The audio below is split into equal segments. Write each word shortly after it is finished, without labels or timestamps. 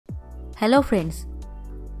Hello friends,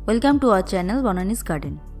 welcome to our channel Banani's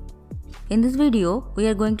Garden. In this video, we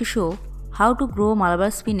are going to show how to grow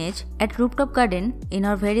Malabar spinach at rooftop garden in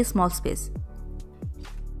our very small space.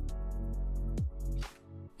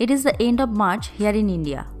 It is the end of March here in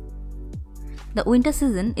India. The winter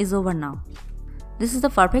season is over now. This is the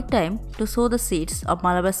perfect time to sow the seeds of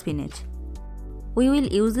Malabar spinach. We will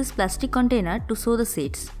use this plastic container to sow the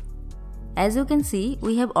seeds. As you can see,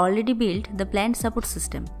 we have already built the plant support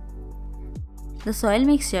system. The soil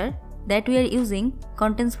mixture that we are using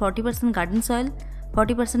contains 40% garden soil,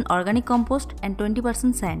 40% organic compost and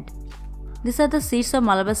 20% sand. These are the seeds of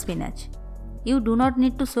Malabar spinach. You do not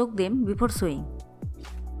need to soak them before sowing.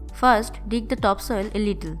 First, dig the topsoil a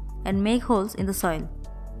little and make holes in the soil.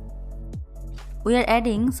 We are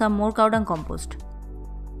adding some more cow dung compost.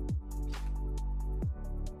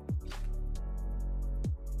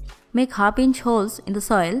 Make half-inch holes in the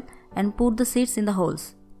soil and put the seeds in the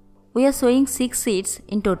holes. We are sowing 6 seeds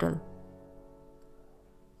in total.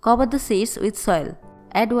 Cover the seeds with soil,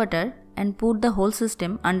 add water and put the whole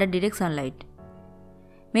system under direct sunlight.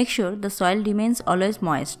 Make sure the soil remains always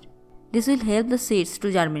moist. This will help the seeds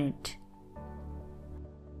to germinate.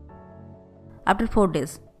 After 4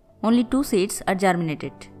 days, only 2 seeds are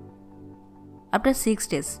germinated. After 6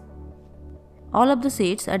 days, all of the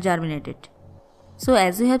seeds are germinated. So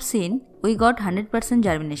as you have seen, we got 100%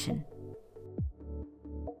 germination.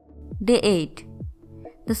 Day 8.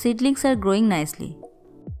 The seedlings are growing nicely.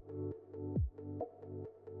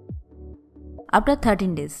 After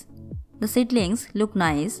 13 days, the seedlings look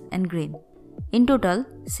nice and green. In total,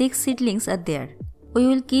 6 seedlings are there. We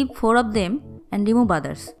will keep 4 of them and remove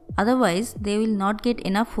others. Otherwise, they will not get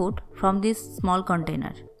enough food from this small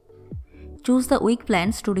container. Choose the weak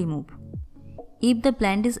plants to remove. If the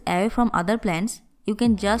plant is away from other plants, you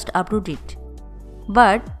can just uproot it.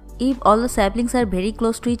 But if all the saplings are very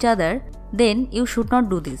close to each other, then you should not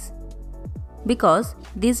do this, because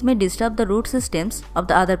this may disturb the root systems of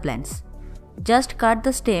the other plants. Just cut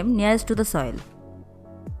the stem nearest to the soil.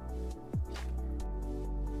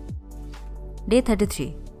 Day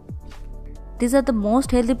 33. These are the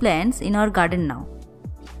most healthy plants in our garden now.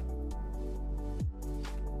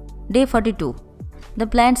 Day 42. The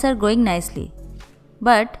plants are growing nicely,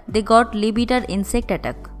 but they got leaf-eater insect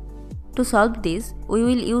attack. To solve this, we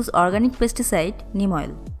will use organic pesticide neem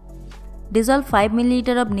oil. Dissolve 5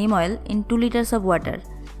 ml of neem oil in 2 liters of water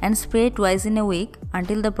and spray twice in a week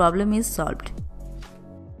until the problem is solved.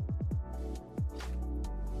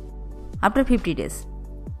 After 50 days,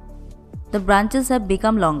 the branches have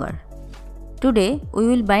become longer. Today, we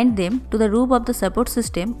will bind them to the roof of the support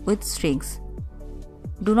system with strings.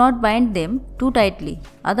 Do not bind them too tightly,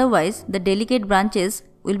 otherwise the delicate branches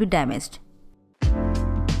will be damaged.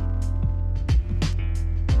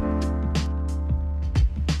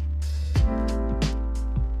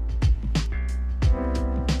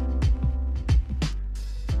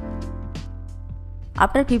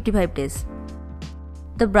 After 55 days,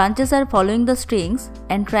 the branches are following the strings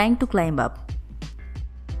and trying to climb up.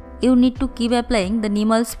 You need to keep applying the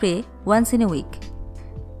neem oil spray once in a week.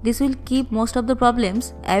 This will keep most of the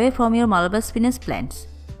problems away from your Malabar spinach plants.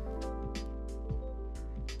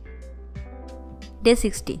 Day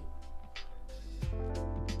 60.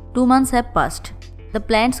 2 months have passed. The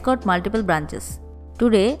plants got multiple branches.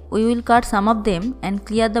 Today, we will cut some of them and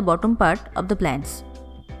clear the bottom part of the plants.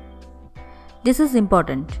 This is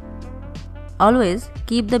important. Always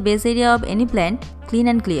keep the base area of any plant clean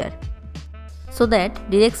and clear, so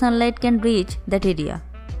that direct sunlight can reach that area.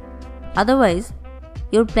 Otherwise,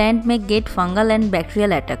 your plant may get fungal and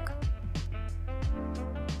bacterial attack.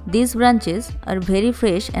 These branches are very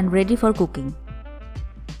fresh and ready for cooking.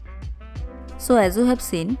 So as you have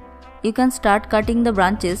seen, you can start cutting the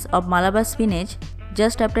branches of Malabar spinach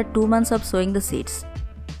just after 2 months of sowing the seeds.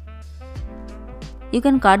 You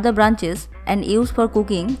can cut the branches and use for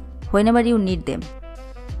cooking whenever you need them.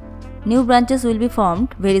 New branches will be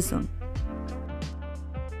formed very soon.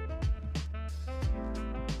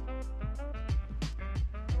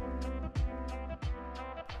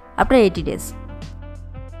 After 80 days,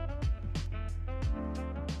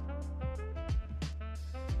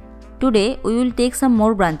 today we will take some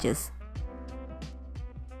more branches.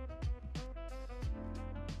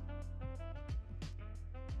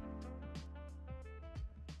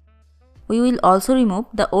 We will also remove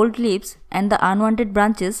the old leaves and the unwanted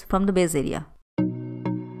branches from the base area.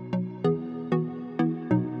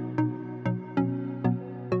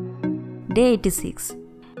 Day 86.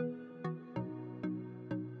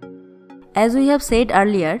 As we have said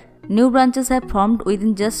earlier, new branches have formed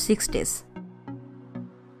within just 6 days.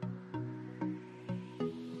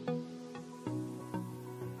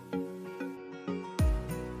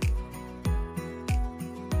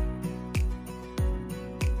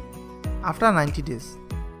 After 90 days,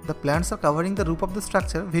 the plants are covering the roof of the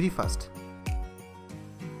structure very fast.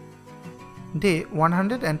 Day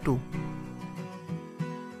 102.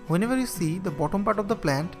 Whenever you see the bottom part of the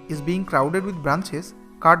plant is being crowded with branches,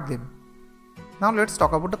 cut them. Now let's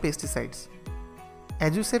talk about the pesticides.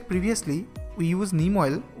 As you said previously, we use neem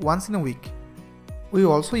oil once in a week. We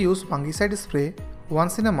also use fungicide spray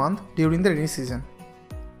once in a month during the rainy season.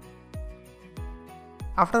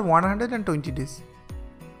 After 120 days.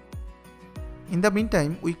 In the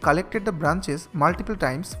meantime, we collected the branches multiple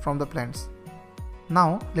times from the plants.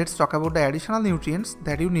 Now let's talk about the additional nutrients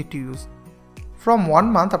that you need to use. From 1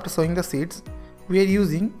 month after sowing the seeds, we are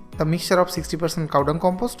using the mixture of 60% cow dung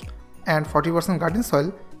compost and 40% garden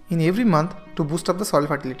soil in every month to boost up the soil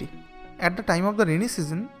fertility. At the time of the rainy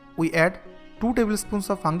season, we add 2 tablespoons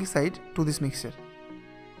of fungicide to this mixture.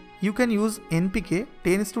 You can use NPK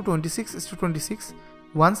 10:26:26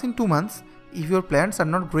 once in 2 months if your plants are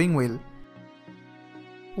not growing well.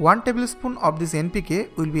 1 tablespoon of this NPK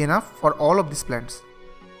will be enough for all of these plants.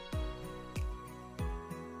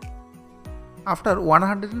 After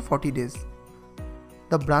 140 days,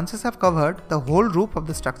 the branches have covered the whole roof of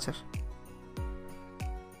the structure.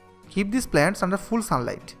 Keep these plants under full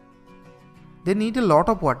sunlight. They need a lot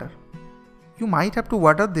of water. You might have to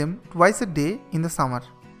water them twice a day in the summer.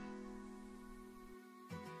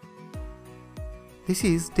 This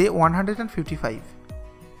is day 155.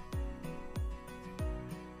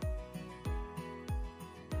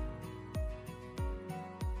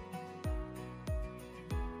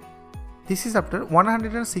 This is after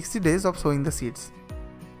 160 days of sowing the seeds.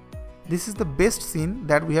 This is the best scene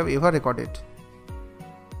that we have ever recorded.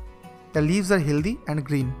 The leaves are healthy and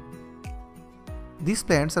green. These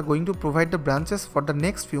plants are going to provide the branches for the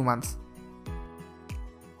next few months.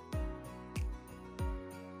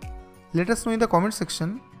 Let us know in the comment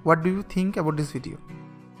section what do you think about this video.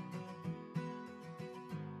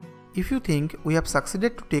 If you think we have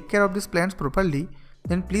succeeded to take care of these plants properly,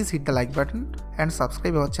 then please hit the like button and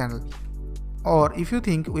subscribe our channel. Or if you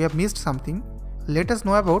think we have missed something, let us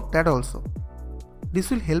know about that also.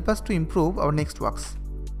 This will help us to improve our next works.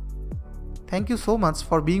 Thank you so much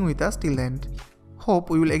for being with us till the end.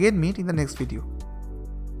 Hope we will again meet in the next video.